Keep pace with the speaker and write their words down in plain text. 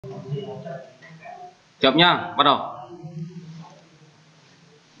Chậm nhá, bắt đầu.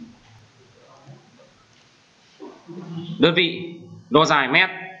 Đơn vị đo dài mét,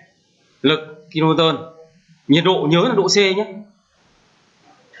 lực km, nhiệt độ nhớ là độ C nhé,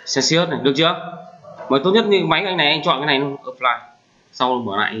 Celsius này, được chưa? Mà tốt nhất như máy anh này anh chọn cái này luôn, apply, sau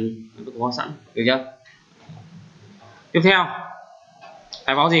mở lại nó có sẵn, được chưa? Tiếp theo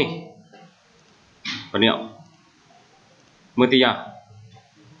khai báo gì? Vật liệu. Mười tỷ à?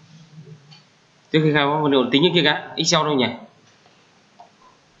 Trước khi khai báo vật liệu tính như kia cái Excel đâu nhỉ?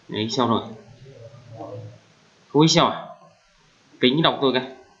 Đấy, Excel rồi. Không Excel à? Tính đọc tôi cái.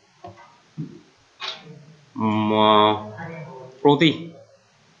 Protein.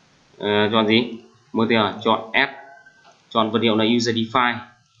 Chọn gì? Mười tỷ à? Chọn S. Chọn vật liệu là user define.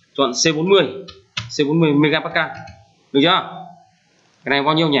 Chọn C40. C40 megapascal. Được chưa? Cái này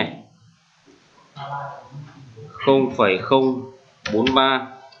bao nhiêu nhỉ? 0,043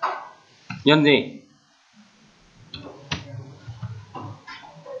 nhân gì?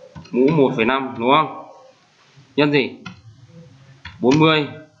 Mũ 1,5 đúng không? Nhân gì? 40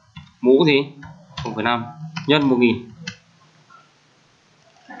 mũ gì? 0,5 nhân 1000.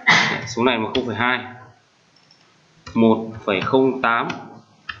 Số này mà 0,2 1,08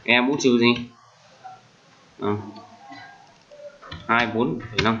 em mũ trừ gì?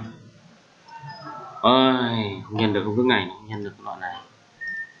 24,5. Ơi, không nhân được công thức này, không nhân được đoạn này.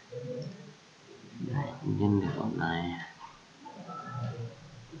 Không nhân được đoạn này.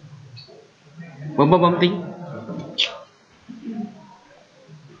 Bấm tính.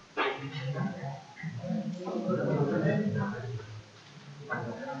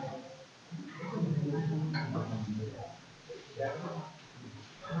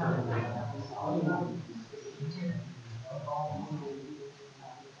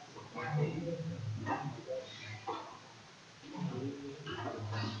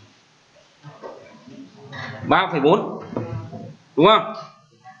 Ba phẩy bốn đúng không?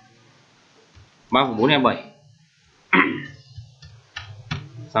 3,4 em 7.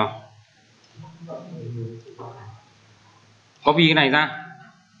 Xong. Copy cái này ra,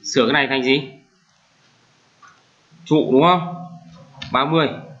 sửa cái này thành gì? Trụ đúng không? 30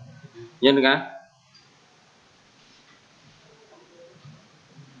 nhân được cái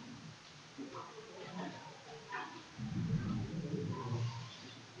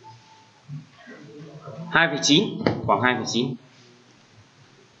 2,9, khoảng 2,9.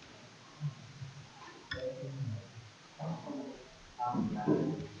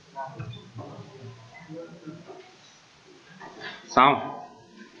 Xong.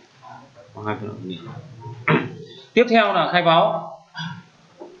 Tiếp theo là khai báo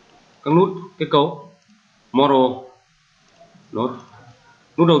các nút kết cấu. Model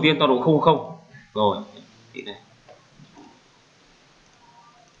nút đầu tiên tọa độ 00 rồi. Đây.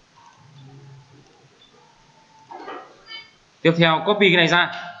 Tiếp theo copy cái này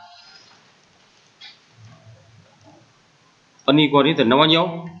ra. Unequal nó bao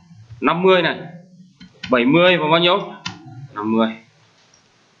nhiêu? 50 này. 70 và bao nhiêu? 50.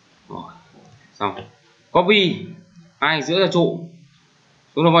 Rồi. Xong. Copy hai giữa ra trụ.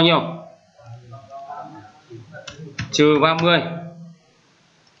 Xuống là bao nhiêu? Trừ 30.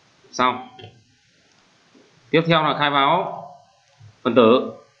 Xong. Tiếp theo là khai báo phần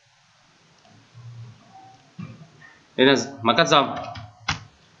tử. Đây là mặt cắt dầm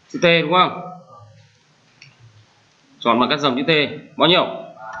chữ T đúng không? Chọn mặt cắt dầm chữ T bao nhiêu?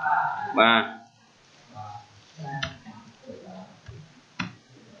 3.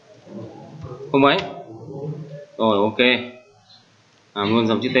 Không mấy. Rồi ok. Làm luôn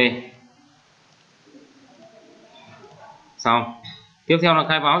dầm chữ T. Xong. Tiếp theo là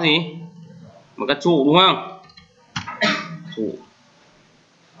khai báo gì? Mặt cắt trụ đúng không? Trụ.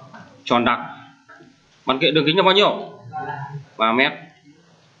 Tròn đặc. Mặt kệ đường kính là bao nhiêu? 3 mét.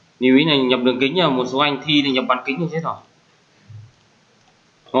 Lưu ý này nhập đường kính là một số anh thi thì nhập bán kính thì chết rồi.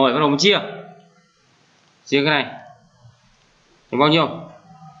 Rồi bắt đầu mình chia. Chia cái này. Thì bao nhiêu?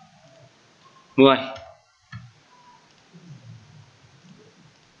 10.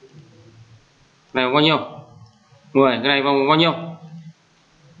 Này bao nhiêu? 10. Cái này bao nhiêu?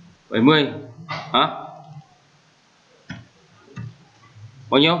 70. Hả?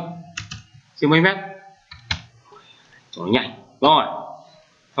 Bao nhiêu? Chia mấy mét? Trời nhảy. Rồi.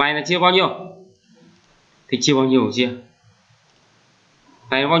 Này là chia bao nhiêu? Thì chia bao nhiêu chia?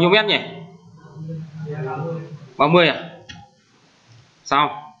 Này bao nhiêu mét nhỉ? 30 à?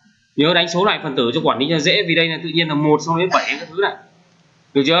 Sao? Nhớ đánh số lại phần tử cho quản lý cho dễ, vì đây là tự nhiên là 1 xong đến 7 các thứ này.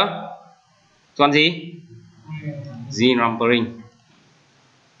 Được chưa? Chọn gì? G numbering.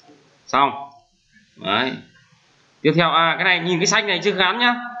 Xong. Đấy. Tiếp theo cái này nhìn cái sách này chưa gắn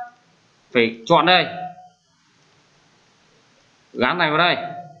nhá. phải chọn đây, gắn này vào đây,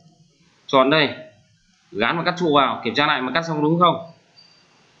 chọn đây, gắn và cắt trụ vào, kiểm tra lại mà cắt xong đúng không.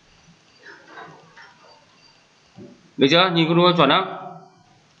 Được chưa? Nhìn có đúng không? Chuẩn không?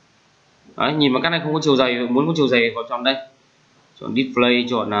 Đấy, nhìn mà cắt này không có chiều dày, muốn có chiều dày vào chọn đây, chọn display,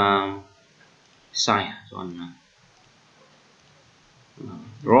 chọn size, chọn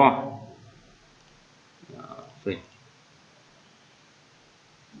raw.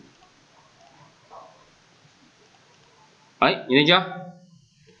 Đấy, nhìn thấy chưa?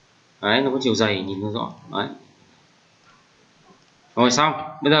 Đấy, nó có chiều dày, nhìn nó rõ. Đấy. Rồi xong,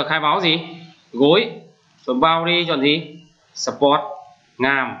 bây giờ khai báo gì? Gối, chọn bao đi, chọn gì? Support,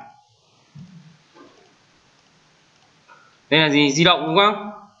 ngàm. Đây là gì? Di động đúng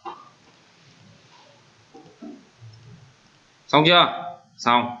không? Xong chưa?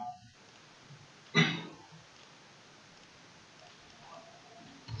 Xong.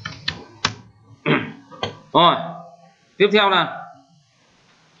 Rồi, tiếp theo là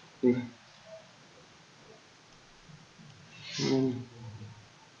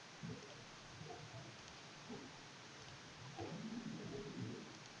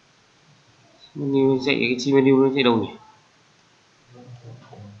menu, chạy cái chi menu nó chạy đâu nhỉ?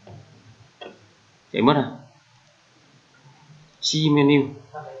 Chạy mất à? Chi menu.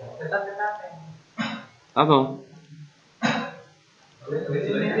 Tắt rồi.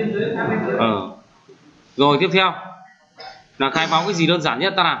 Rồi tiếp theo là khai báo cái gì đơn giản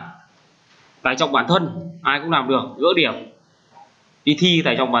nhất ta làm. Tải trọng bản thân ai cũng làm được, gỡ điểm. Đi thi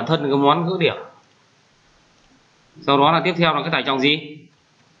tải trọng bản thân cái món gỡ điểm. Sau đó là tiếp theo là cái tải trọng gì?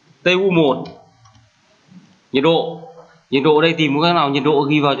 TU1. Nhiệt độ. Nhiệt độ đây tìm cái nào nhiệt độ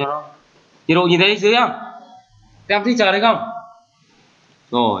ghi vào cho nó. Nhiệt độ nhìn thấy dưới không? Em thích chờ đấy không?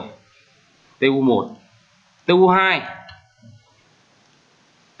 Rồi. TU1. TU2.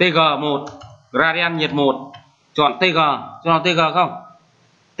 TG1. Gradient nhiệt 1. Chọn TG, cho nào TG không?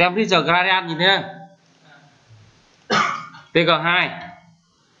 Temperature gradient nhìn thấy không? TG2.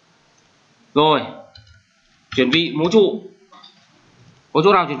 Rồi. Chuyển vị mố trụ. Có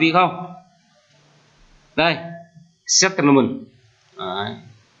chỗ nào chuyển vị không? Đây. Settlement. Đấy.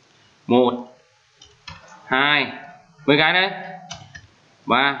 1 2 mấy cái đấy?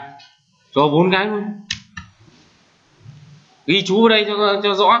 3. Cho 4 cái luôn. Ghi chú vào đây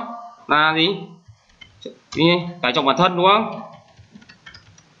cho rõ là gì? Tải trọng bản thân đúng không?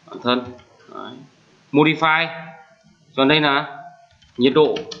 Bản thân. Đấy. Modify. Còn đây là nhiệt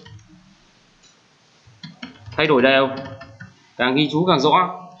độ. Thay đổi đều. Càng ghi chú càng rõ.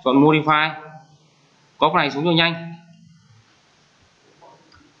 Chọn modify. Copy này xuống cho nhanh.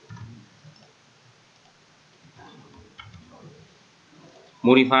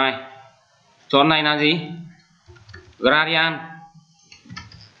 Modify. Chọn này là gì? Gradient.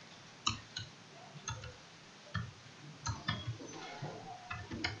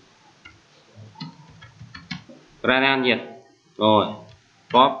 Gradient nhiệt. Rồi.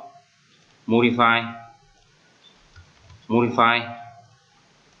 Top. Modify. Modify.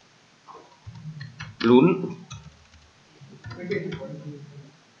 Lún.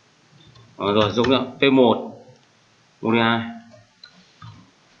 Rồi dùng nữa. P1. Modify.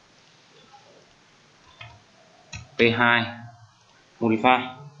 P2 modify.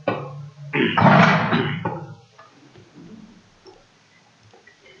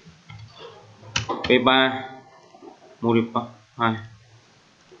 P3 modify.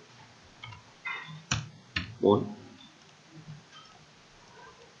 4.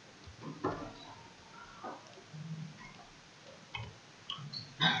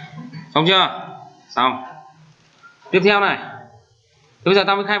 Xong chưa? Xong. Tiếp theo này. Bây giờ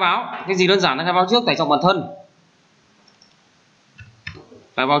ta mới khai báo. Cái gì đơn giản là khai báo trước tải trọng bản thân.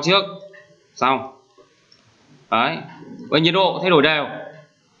 Khai báo trước. Xong. Đấy. Với nhiệt độ thay đổi đều.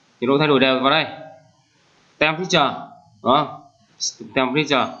 Nhiệt độ thay đổi đều vào đây. Temperature. Đó.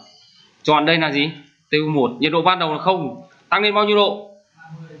 Temperature. Chọn đây là gì? TU1. Nhiệt độ ban đầu là 0. Tăng lên bao nhiêu độ?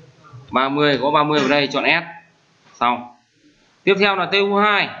 30. Có 30 vào đây. Chọn S. Xong. Tiếp theo là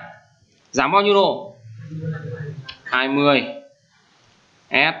TU2. Giảm bao nhiêu độ? 20.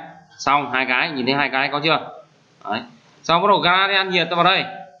 S. Xong. Hai cái. Nhìn thấy hai cái có chưa? Đấy. Xong bắt đầu gradient nhiệt ta vào đây.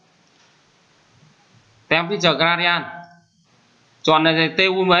 Temperature gradient. Chọn này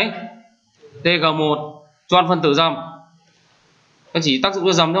TU mấy? TG1. Chọn phân tử dầm. Nó chỉ tác dụng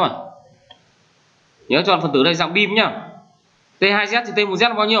cho dầm thôi mà. Nhớ chọn phân tử đây dạng beam nhá. T2Z thì T1Z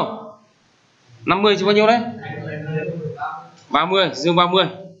là bao nhiêu? 50 chứ bao nhiêu đấy? 30, dương 30.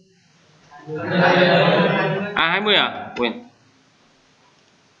 À 20 à? Quên.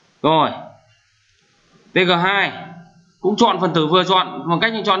 Rồi. TG2 cũng chọn phân tử vừa chọn bằng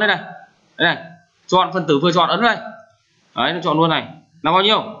cách như chọn đây này. Đây này, chọn phần tử vừa chọn ấn đây. Đấy, nó chọn luôn này. Là bao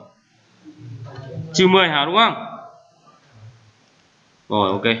nhiêu? Trừ 10 hả, đúng không?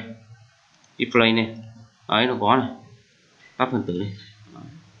 Rồi, ok. Display này. Đấy, nó có này. Tắt phần tử này.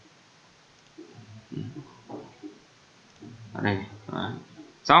 Ở đây này. Đấy.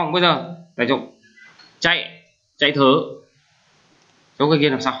 Xong, bây giờ tải trọng chạy thử cho cái kia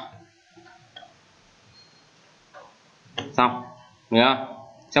làm sao. Xong, thấy không?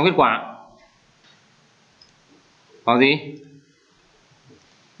 Xem kết quả. Có gì?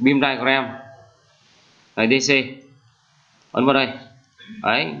 Beam diagram. Đấy, DC. Ấn vào đây.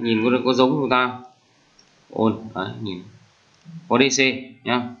 Đấy, nhìn có giống chúng ta. Ôn, đấy, nhìn. Có DC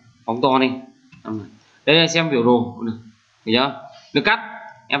nhá. Phóng to đi. Đây là xem biểu đồ được. Thấy chưa? Lực cắt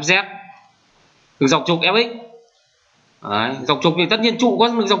FZ. Lực dọc trục FX. Đấy, dọc trục thì tất nhiên trụ có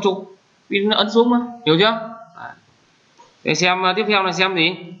lực dọc trục vì nó ấn xuống mà, hiểu chưa? Đấy. Để xem tiếp theo là xem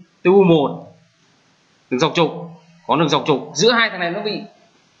gì? TU1. Lực dọc trục, có lực dọc trục, giữa hai thằng này nó bị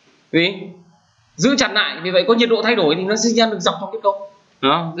giữ chặt lại, vì vậy có nhiệt độ thay đổi thì nó sinh ra lực dọc trong kết cấu.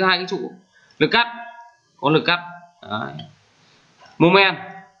 Đó, giữa hai cái trụ. Lực cắt, có lực cắt. Đấy. Moment,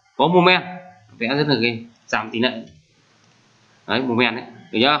 có moment, vẽ rất là ghê, giảm tỷ lệ. Đấy, moment đấy,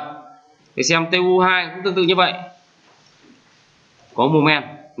 được chưa? Để xem TU2 cũng tương tự như vậy. Có moment,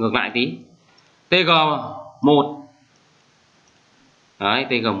 ngược lại tí. TG1. Đấy,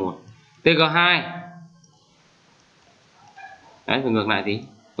 TG1. TG2. Đấy, phải ngược lại tí.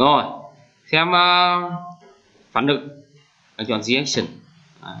 Rồi, xem phản lực. Đấy, chọn reaction.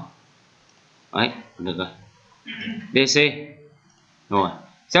 Đấy, phản lực rồi. DC. Rồi,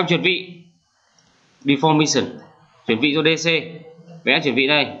 xem chuyển vị. Deformation. Chuyển vị cho DC. Vẽ chuyển vị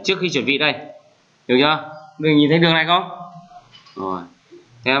đây, trước khi chuyển vị đây. Hiểu chưa? Mình nhìn thấy đường này không? Rồi.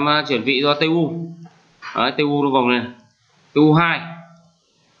 Xem chuyển vị do TU. Đấy, TU nó vòng này. TU2.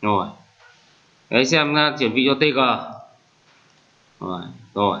 Rồi. Đấy, xem chuyển vị cho TG.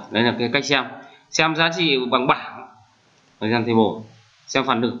 Rồi, đây là cái cách xem. Xem giá trị bằng bảng. Thời gian table. Xem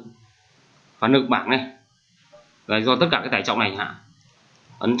phản lực. Phản lực bảng này. Đấy, do tất cả cái tải trọng này hả?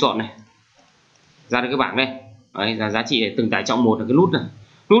 Ấn chọn này. Ra được cái bảng đây. Đấy, là giá trị để từng tải trọng một là cái nút này.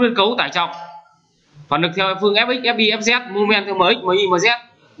 Nút kết cấu tải trọng. Phản lực theo phương Fx, Fy, Fz, moment theo Mx, My, Mz.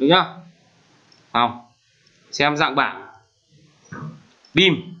 Được chưa? Không. Xem dạng bảng.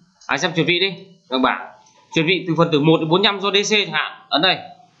 Beam. Xem chuyển vị đi. Dạng bảng. Chuyển vị từ phần tử 1 đến 45 do DC chẳng hạn. Ấn đây.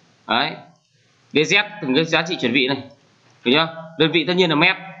 Đấy. DZ từng cái giá trị chuyển vị này. Được chưa? Đơn vị tất nhiên là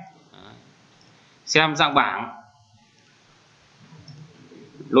mét. Đấy. Xem dạng bảng.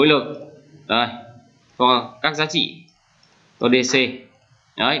 Lỗi lực. Đây. Cho các giá trị. Cho DC.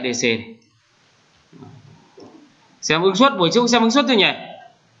 Đấy, DC này. Xem ứng suất, buổi trước xem ứng suất chưa nhỉ?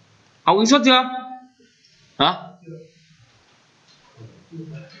 Học ứng suất chưa? Hả?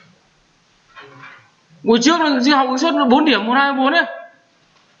 Buổi trước là học ứng suất 4 điểm 1, 2, 4 ấy.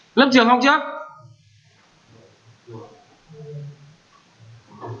 Lớp trưởng học chưa?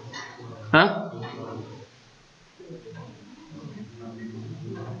 Hả?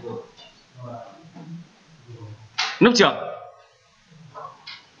 Lớp trưởng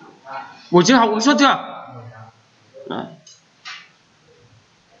buổi trước học ứng suất chưa? Đấy.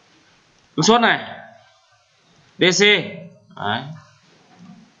 Ứng suất này DC. Đấy.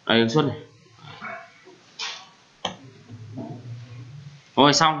 Đây ứng suất này.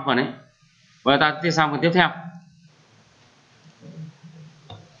 Rồi xong phần đấy. Bây giờ ta tiếp sang phần tiếp theo.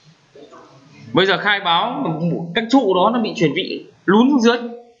 Bây giờ khai báo các trụ đó nó bị chuyển vị lún xuống dưới.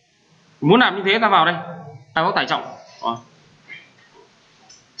 Muốn làm như thế ta vào đây. Ta có tải trọng. Đó.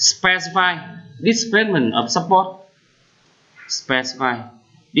 Specify displacement of support. Specify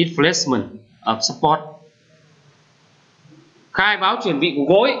displacement of support. Khai báo chuyển vị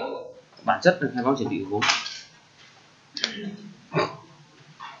của gối. Bản chất là khai báo chuyển vị của gối.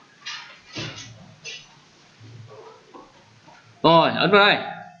 Rồi, ấn vào đây.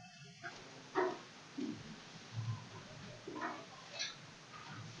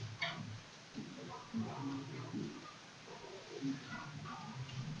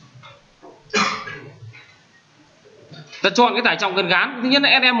 Ta chọn cái tải trọng cần gán. Thứ nhất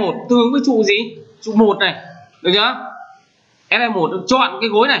là SE1 tương ứng với trụ gì? Trụ 1 này. Được chưa? SE1 được chọn cái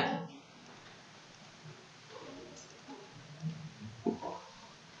gối này.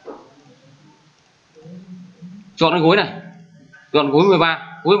 Chọn cái gối này. Chọn gối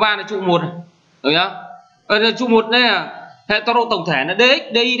 13. Gối 13 là trụ 1 này. Được chưa? Trụ 1 đây là hệ tọa độ tổng thể là DX,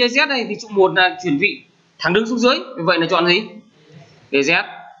 DY, DZ này thì trụ 1 là chuyển vị thẳng đứng xuống dưới. Vì vậy là chọn gì? DZ.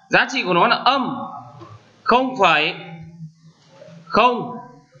 Giá trị của nó là âm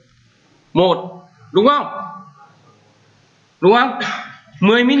 0,01, đúng không? Đúng không?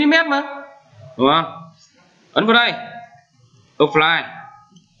 10 mm mà. đúng không? Ấn vào đây apply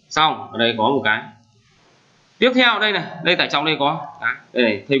xong, ở đây có một cái. Tiếp theo đây này, đây tải trọng đây có cái, đây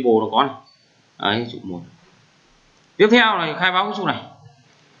này table nó có này, đấy trụ 1. Tiếp theo là khai báo cái trụ này,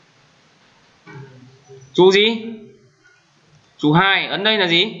 trụ gì, trụ 2, ấn đây là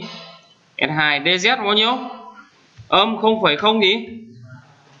gì, S2 DZ bao nhiêu, âm 0,0 gì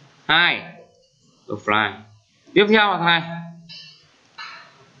 2 apply. Tiếp theo là thằng này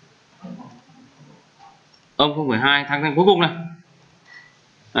âm 0,2, thằng cuối cùng này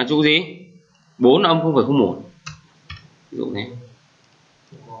là trụ gì 4 âm 0,01, ví dụ thế.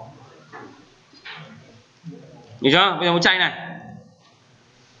 Được chưa? Bây giờ muốn chạy này.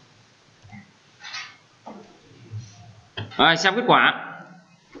 Rồi, xem kết quả.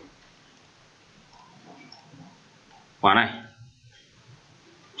 Quả này.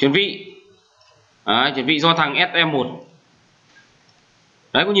 Chuyển vị. Đấy, chuyển vị do thằng SM1.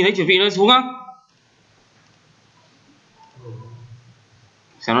 Đấy, có nhìn thấy chuyển vị nó xuống không?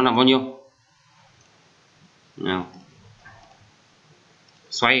 Xem nó nằm bao nhiêu. Nào.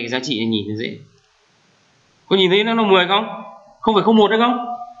 Xoay cái giá trị này nhìn nó dễ. Có nhìn thấy nó 10 không? 0,01 đấy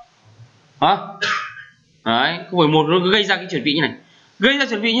không? Hả? Đấy, 0,1 nó gây ra cái chuyển vị như này. Gây ra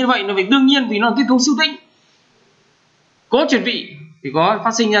chuyển vị như vậy nó phải đương nhiên vì nó là kết cấu siêu tĩnh. Có chuyển vị thì có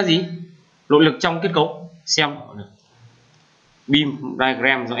phát sinh ra gì? Nội lực trong kết cấu. Xem beam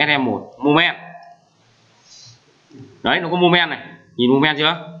diagram do SM1 moment. Đấy, nó có moment này. Nhìn moment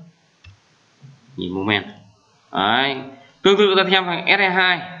chưa? Nhìn moment. Đấy. Tương tự ta thêm thằng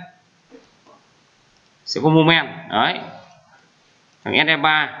SE2 sẽ có moment. Đấy. Thằng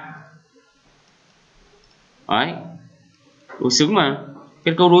SE3. Đấy. Đối xứng mà.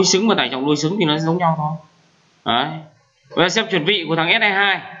 Kết cấu đối xứng và tải trọng đối xứng thì nó giống nhau thôi. Đấy. Bây giờ xem chuyển vị của thằng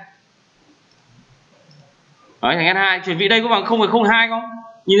SE2. Đấy, thằng S2 chuyển vị đây có bằng 0,02 không?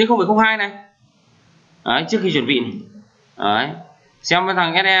 Nhìn thấy 0,02 này. Đấy, trước khi chuyển vị này. Đấy. Xem với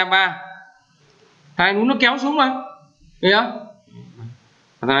thằng SE3. Thằng này nó kéo xuống mà. Thấy không?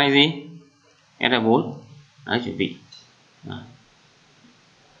 Thằng này gì? SE4. Đấy, chuyển vị. Đấy.